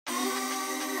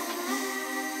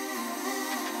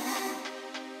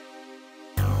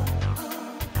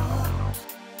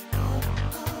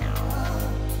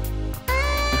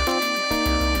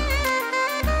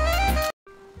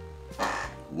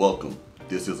Welcome.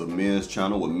 This is a men's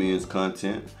channel with men's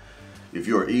content. If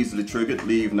you are easily triggered,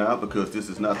 leave now because this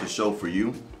is not the show for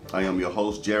you. I am your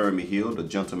host, Jeremy Hill, the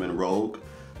Gentleman Rogue.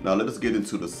 Now let us get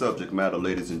into the subject matter,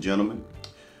 ladies and gentlemen.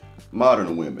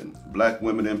 Modern women, black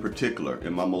women in particular,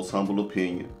 in my most humble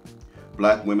opinion,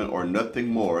 black women are nothing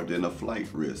more than a flight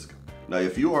risk. Now,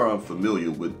 if you are unfamiliar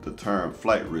with the term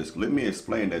flight risk, let me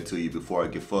explain that to you before I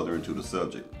get further into the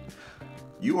subject.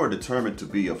 You are determined to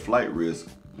be a flight risk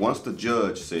once the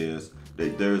judge says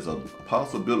that there is a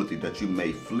possibility that you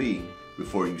may flee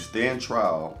before you stand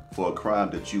trial for a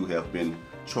crime that you have been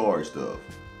charged of.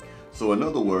 So in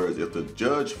other words, if the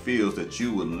judge feels that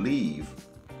you will leave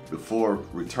before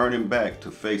returning back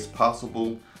to face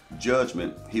possible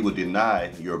judgment, he will deny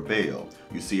your bail.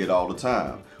 You see it all the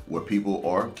time where people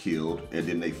are killed and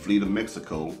then they flee to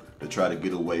Mexico to try to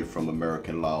get away from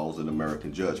American laws and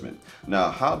American judgment.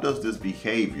 Now, how does this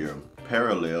behavior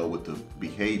parallel with the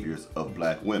behaviors of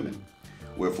black women?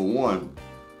 Well, for one,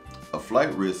 a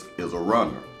flight risk is a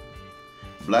runner.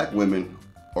 Black women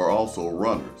are also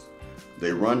runners.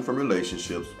 They run from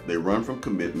relationships, they run from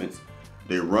commitments,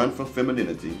 they run from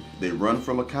femininity, they run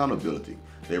from accountability,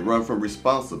 they run from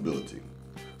responsibility.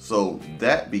 So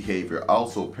that behavior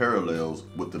also parallels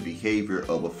with the behavior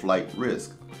of a flight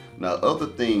risk. Now, other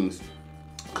things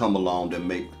come along that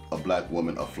make a black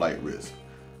woman a flight risk.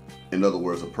 In other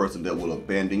words, a person that will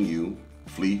abandon you,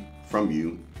 flee from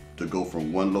you, to go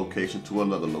from one location to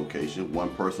another location, one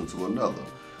person to another.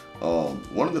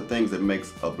 One of the things that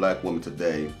makes a black woman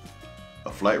today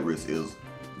a flight risk is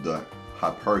the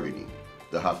hypergamy,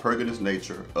 the hypergamous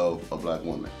nature of a black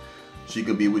woman. She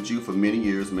could be with you for many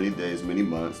years, many days, many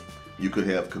months. You could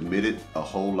have committed a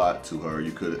whole lot to her.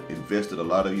 You could have invested a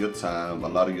lot of your time, a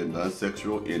lot of your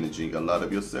non-sexual energy, a lot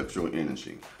of your sexual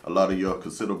energy, a lot of your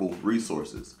considerable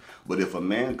resources. But if a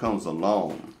man comes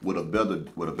along with a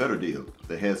better deal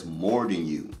that has more than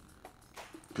you,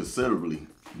 considerably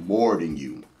more than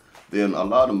you, then a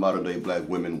lot of modern day black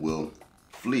women will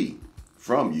flee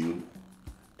from you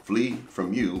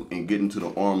and get into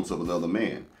the arms of another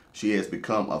man. She has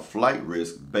become a flight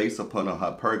risk based upon her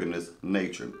hypergamous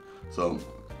nature. So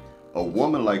a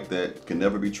woman like that can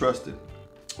never be trusted.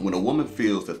 When a woman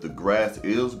feels that the grass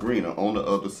is greener on the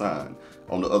other side,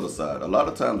 a lot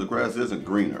of times the grass isn't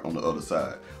greener on the other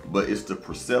side, but it's the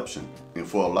perception. And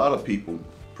for a lot of people,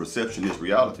 perception is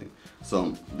reality.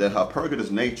 So that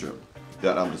hypergamous nature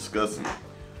that I'm discussing,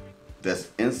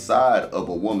 that's inside of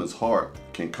a woman's heart,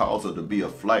 can cause her to be a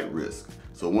flight risk.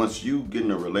 So once you get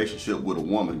in a relationship with a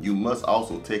woman, you must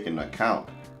also take into account,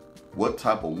 what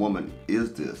type of woman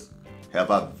is this? Have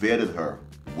I vetted her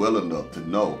well enough to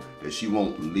know that she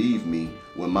won't leave me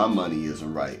when my money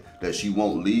isn't right, that she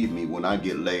won't leave me when I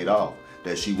get laid off,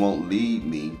 that she won't leave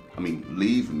me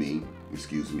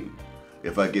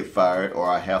if I get fired or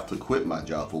I have to quit my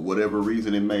job for whatever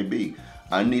reason it may be.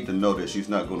 I need to know that she's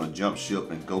not going to jump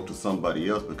ship and go to somebody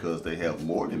else because they have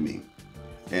more than me.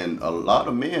 And a lot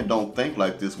of men don't think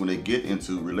like this when they get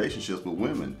into relationships with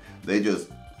women. They just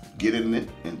get in it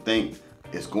and think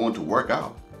it's going to work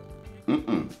out.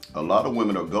 A lot of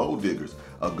women are gold diggers.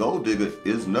 A gold digger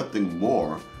is nothing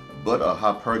more but a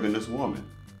hypergamous woman,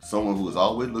 someone who is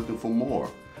always looking for more.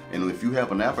 And if you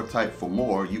have an appetite for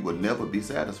more, you will never be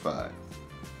satisfied.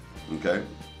 Okay?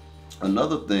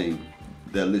 Another thing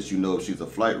that lets you know if she's a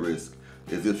flight risk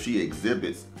is if she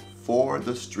exhibits for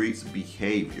the streets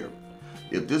behavior.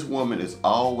 If this woman is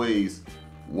always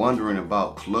wondering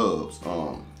about clubs,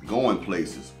 going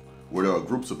places where there are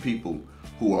groups of people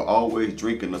who are always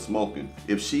drinking or smoking,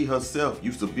 if she herself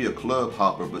used to be a club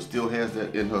hopper but still has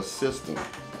that in her system,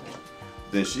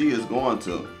 then she is going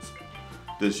to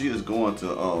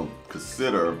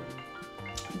consider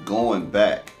going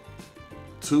back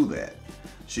to that.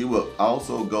 She will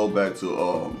also go back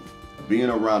to being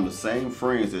around the same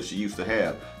friends that she used to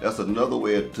have. That's another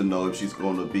way to know if she's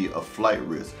going to be a flight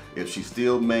risk. If she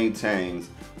still maintains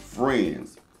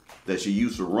friends that she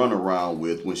used to run around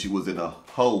with when she was in a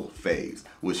hoe phase,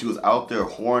 when she was out there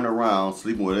whoring around,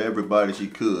 sleeping with everybody she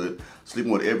could,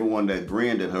 sleeping with everyone that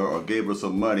grinned at her or gave her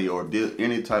some money or did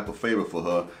any type of favor for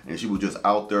her, and she was just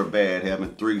out there bad,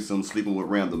 having threesomes, sleeping with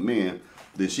random men,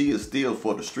 then she is still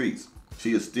for the streets.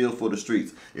 She is still for the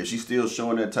streets. If she's still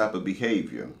showing that type of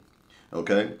behavior,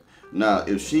 okay? Now,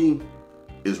 if she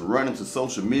is running to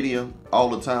social media all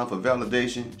the time for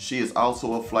validation, she is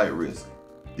also a flight risk.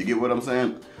 You get what I'm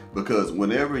saying? Because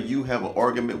whenever you have an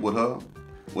argument with her,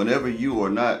 whenever you are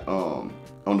not on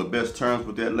the best terms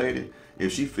with that lady,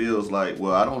 if she feels like,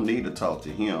 well, I don't need to talk to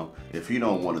him, if he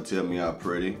don't want to tell me I'm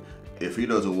pretty, if he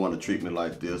doesn't want to treat me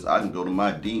like this, I can go to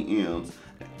my DMs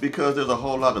Because there's a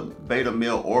whole lot of beta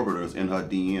male orbiters in her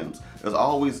DMs. There's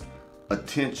always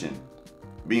attention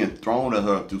being thrown at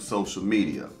her through social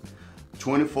media.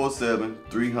 24/7,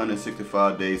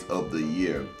 365 days of the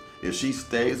year. If she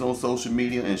stays on social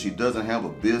media and she doesn't have a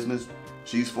business,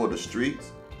 she's for the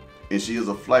streets, and she is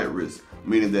a flight risk.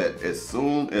 Meaning that as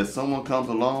soon as someone comes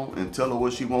along and tell her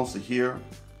what she wants to hear,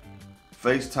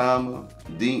 FaceTime her,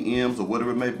 DMs, or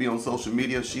whatever it may be on social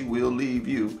media, she will leave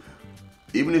you.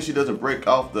 Even if she doesn't break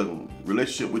off the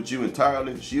relationship with you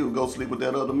entirely, she'll go sleep with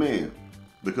that other man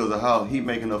because of how he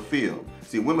making her feel.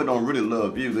 See, women don't really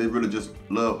love you, they really just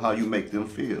love how you make them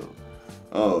feel.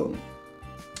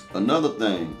 Another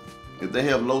thing, if they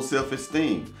have low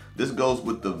self-esteem, this goes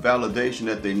with the validation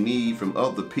that they need from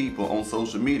other people on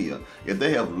social media. If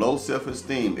they have low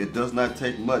self-esteem, it does not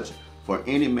take much for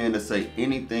any man to say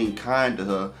anything kind to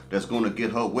her that's going to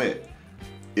get her wet.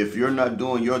 If you're not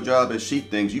doing your job as she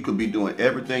thinks, you could be doing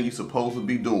everything you're supposed to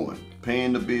be doing.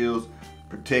 Paying the bills,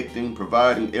 protecting,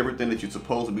 providing, everything that you're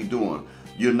supposed to be doing.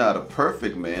 You're not a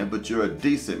perfect man, but you're a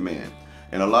decent man.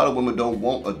 And a lot of women don't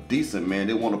want a decent man,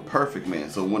 they want a perfect man.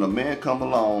 So when a man come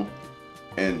along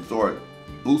and start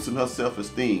boosting her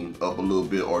self-esteem up a little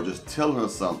bit, or just telling her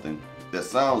something that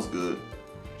sounds good,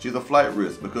 she's a flight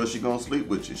risk because she's gonna sleep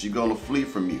with you. She's gonna flee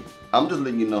from you. I'm just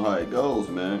letting you know how it goes,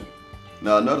 man.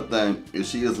 Now another thing is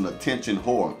she is an attention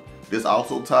whore. This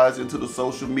also ties into the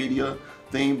social media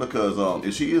thing because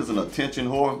if she is an attention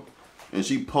whore and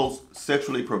she posts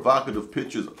sexually provocative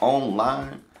pictures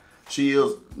online, she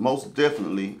is most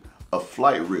definitely a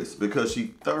flight risk because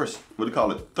she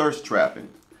thirst trapping.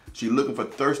 She's looking for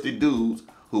thirsty dudes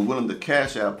who are willing to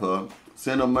cash app her,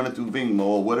 send her money through Venmo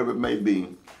or whatever it may be.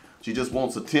 She just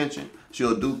wants attention.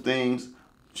 She'll do things.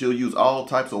 She'll use all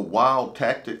types of wild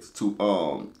tactics to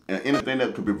and anything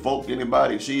that could provoke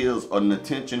anybody. She is an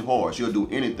attention whore. She'll do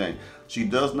anything. She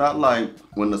does not like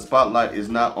when the spotlight is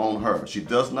not on her. She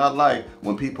does not like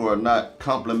when people are not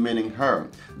complimenting her.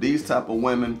 These type of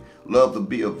women love to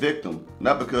be a victim,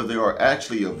 not because they are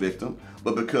actually a victim,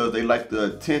 but because they like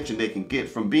the attention they can get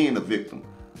from being a victim.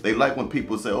 They like when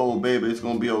people say, "Oh baby, it's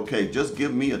gonna be okay. Just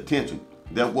give me attention."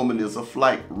 That woman is a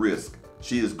flight risk.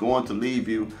 She is going to leave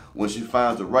you when she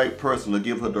finds the right person to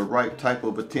give her the right type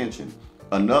of attention.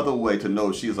 Another way to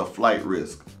know she is a flight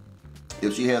risk,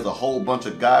 if she has a whole bunch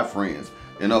of guy friends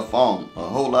in her phone, a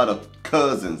whole lot of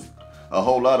cousins, a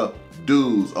whole lot of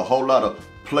dudes, a whole lot of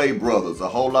play brothers, a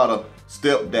whole lot of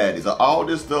stepdaddies, all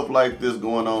this stuff like this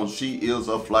going on, she is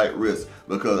a flight risk.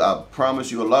 Because I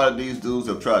promise you, a lot of these dudes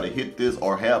have tried to hit this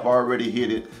or have already hit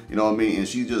it, you know what I mean? And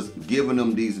she's just giving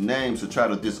them these names to try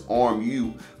to disarm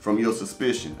you from your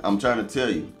suspicion. I'm trying to tell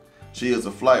you, she is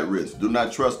a flight risk. Do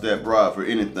not trust that broad for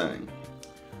anything.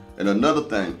 And another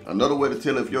thing, another way to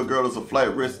tell if your girl is a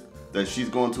flight risk, that she's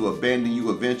going to abandon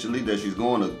you eventually, that she's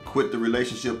going to quit the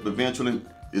relationship eventually,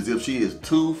 is if she is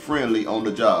too friendly on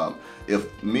the job. If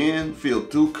men feel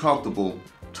too comfortable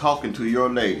talking to your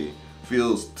lady,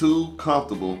 feels too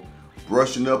comfortable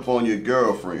brushing up on your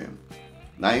girlfriend.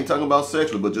 Now I ain't talking about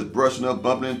sexually, but just brushing up,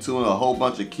 bumping into her, a whole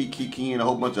bunch of kiki, and a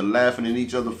whole bunch of laughing in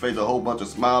each other's face, a whole bunch of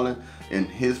smiling in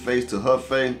his face to her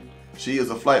face, she is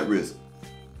a flight risk.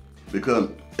 Because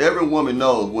every woman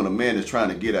knows when a man is trying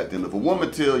to get at them. If a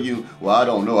woman tell you, "Well, I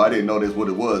don't know, I didn't know that's what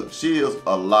it was," she is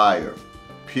a liar,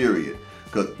 period.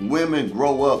 Because women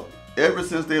grow up ever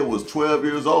since they was 12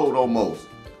 years old almost.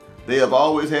 They have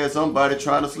always had somebody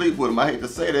trying to sleep with them. I hate to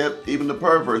say that, even the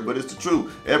perverts, but it's the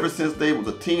truth. Ever since they was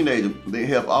a teenager, they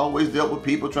have always dealt with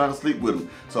people trying to sleep with them.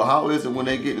 So how is it when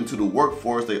they get into the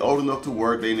workforce, they old enough to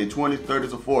work, they in their 20s,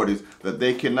 30s, or 40s, that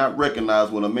they cannot recognize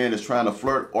when a man is trying to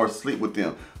flirt or sleep with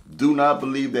them? Do not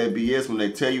believe that BS when they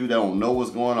tell you they don't know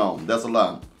what's going on. That's a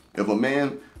lie. If a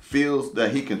man feels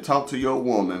that he can talk to your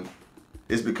woman,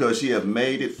 it's because she has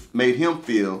made him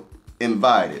feel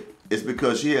invited. It's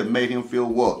because she has made him feel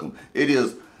welcome. It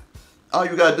is, all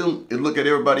you gotta do is look at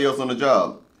everybody else on the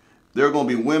job. There are gonna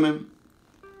be women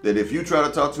that if you try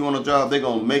to talk to on the job, they're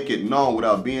gonna make it known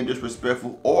without being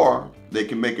disrespectful, or they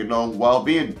can make it known while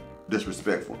being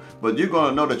disrespectful. But you're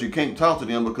gonna know that you can't talk to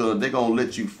them because they're gonna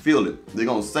let you feel it. They're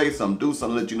gonna say something, do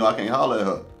something, let you know I can't holler at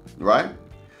her, right?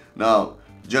 Now,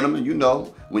 gentlemen, you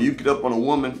know, when you get up on a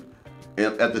woman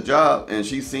at the job and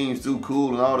she seems too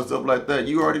cool and all the stuff like that,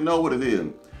 you already know what it is.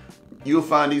 You'll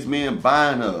find these men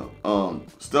buying her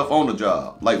stuff on the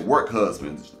job, like work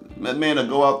husbands. That man will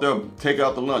go out there, take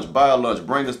out the lunch, buy her lunch,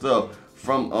 bring the stuff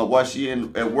from while she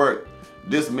at work.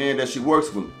 This man that she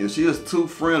works with, if she is too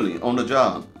friendly on the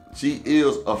job, she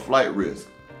is a flight risk.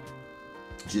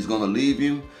 She's gonna leave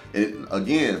you. And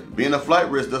again, being a flight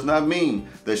risk does not mean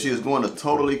that she is going to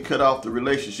totally cut off the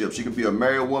relationship. She could be a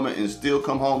married woman and still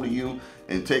come home to you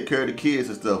and take care of the kids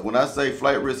and stuff. When I say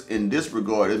flight risk in this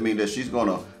regard, it means that she's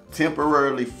gonna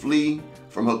temporarily flee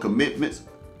from her commitments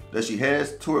that she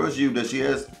has towards you, that she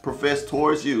has professed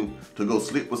towards you, to go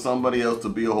sleep with somebody else to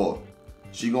be a whore.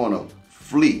 She's gonna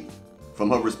flee from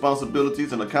her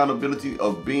responsibilities and accountability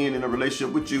of being in a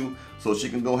relationship with you so she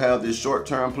can go have this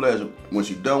short-term pleasure. When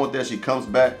she's done with that, she comes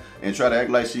back and try to act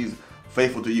like she's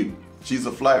faithful to you. She's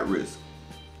a flight risk.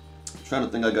 I'm trying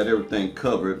to think I got everything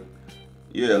covered.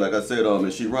 Yeah, like I said,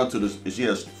 if she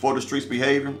has for the streets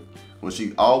behavior, when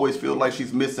she always feels like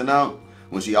she's missing out,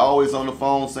 when she always on the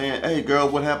phone saying, hey girl,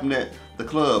 what happened at the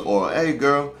club? Or hey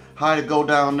girl, how'd it go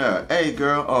down there? Hey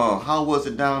girl, how was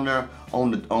it down there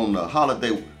on the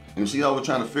holiday? And she always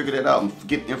trying to figure that out and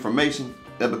get information.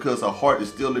 That because her heart is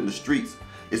still in the streets.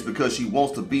 It's because she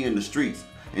wants to be in the streets,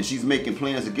 and she's making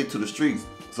plans to get to the streets.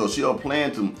 So she'll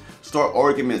plan to start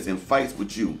arguments and fights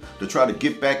with you to try to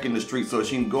get back in the streets so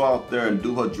she can go out there and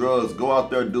do her drugs, go out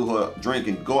there and do her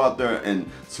drinking, go out there and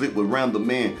sleep with random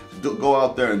men, go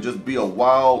out there and just be a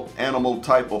wild animal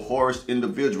type of horse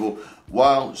individual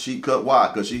while she cut. Why?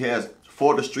 Because she has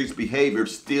for the streets behavior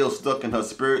still stuck in her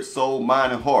spirit, soul,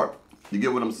 mind, and heart. You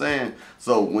get what I'm saying?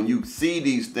 So when you see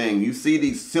these things, you see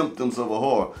these symptoms of a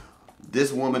whore,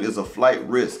 this woman is a flight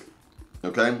risk,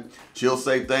 okay? She'll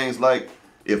say things like,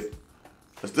 if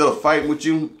instead of fighting with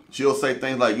you, she'll say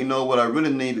things like, you know what, I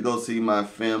really need to go see my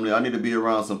family. I need to be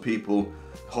around some people.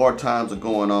 Hard times are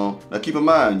going on. Now keep in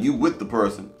mind, you with the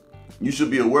person. You should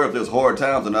be aware if there's hard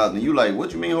times or not. And you like,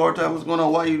 what you mean hard times? What's going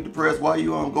on? Why are you depressed? Why are you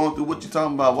going through what you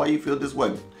talking about? Why you feel this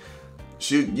way?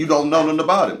 You don't know nothing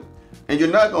about it. And you're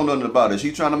not gonna know nothing about it.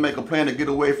 She's trying to make a plan to get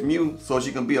away from you so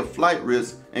she can be a flight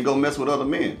risk and go mess with other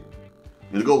men.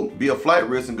 And go be a flight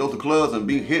risk and go to clubs and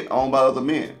be hit on by other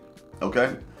men.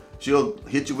 Okay? She'll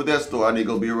hit you with that story. I need to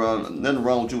go be around, nothing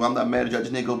wrong with you. I'm not mad at you. I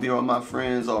just need to go be around my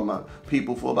friends or my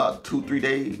people for about 2-3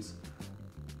 days.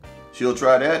 She'll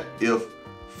try that if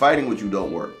fighting with you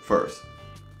don't work first.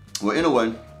 Well,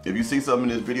 anyway, if you see something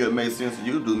in this video that made sense to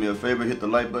you, do me a favor, hit the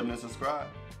like button and subscribe.